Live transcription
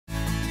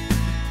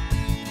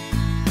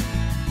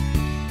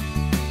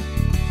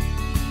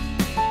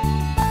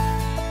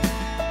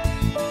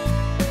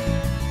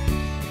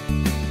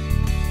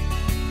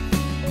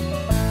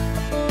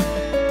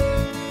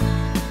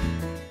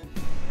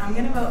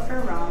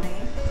Romney.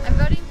 I'm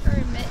voting for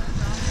Mitt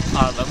Romney.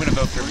 I'm going to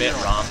vote for Mitt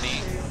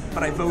Romney.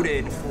 But I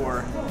voted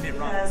for Mitt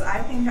Romney. Because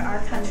I think our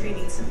country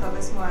needs to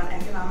focus more on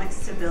economic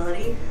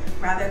stability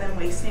rather than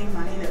wasting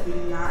money that we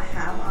do not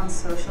have on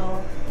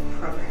social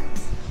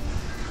programs.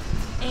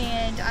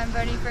 And I'm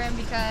voting for him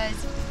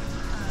because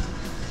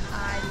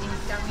I think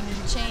that we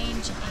need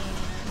change, and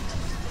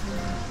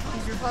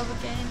he's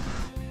Republican.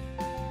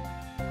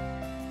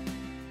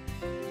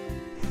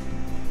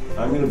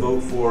 I'm going to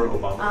vote for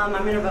Obama.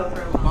 I'm going to vote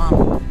for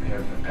Obama. I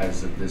have,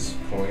 as of this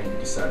point,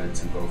 decided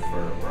to vote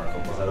for Barack I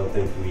Obama. don't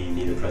think we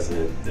need a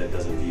president that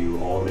doesn't view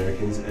all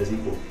Americans as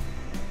equal.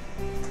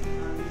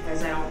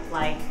 Because I don't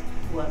like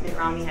what Mitt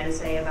Romney had to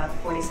say about the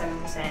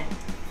 47%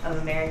 of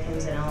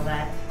Americans and all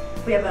that.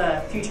 If we have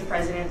a future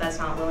president that's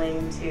not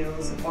willing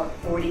to support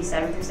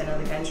 47%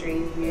 of the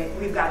country,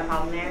 we've got a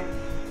problem there.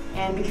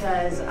 And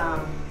because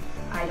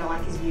I don't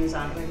like his views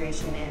on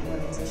immigration and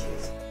women's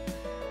issues.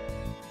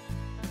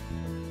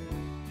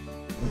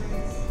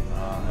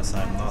 As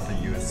I'm not a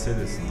U.S.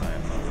 citizen, I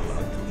am not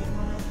allowed to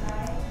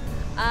vote.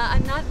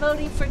 I'm not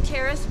voting for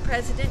terrorist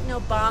President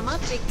Obama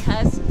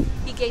because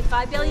he gave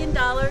 $5 billion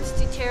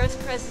to terrorist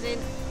President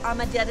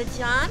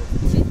Ahmadinejad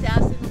in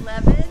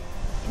 2011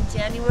 in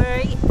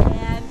January,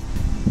 and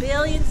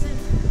billions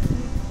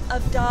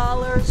of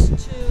dollars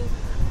to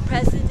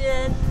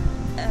President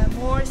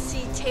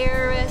Morsi,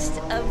 terrorist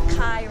of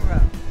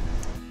Cairo.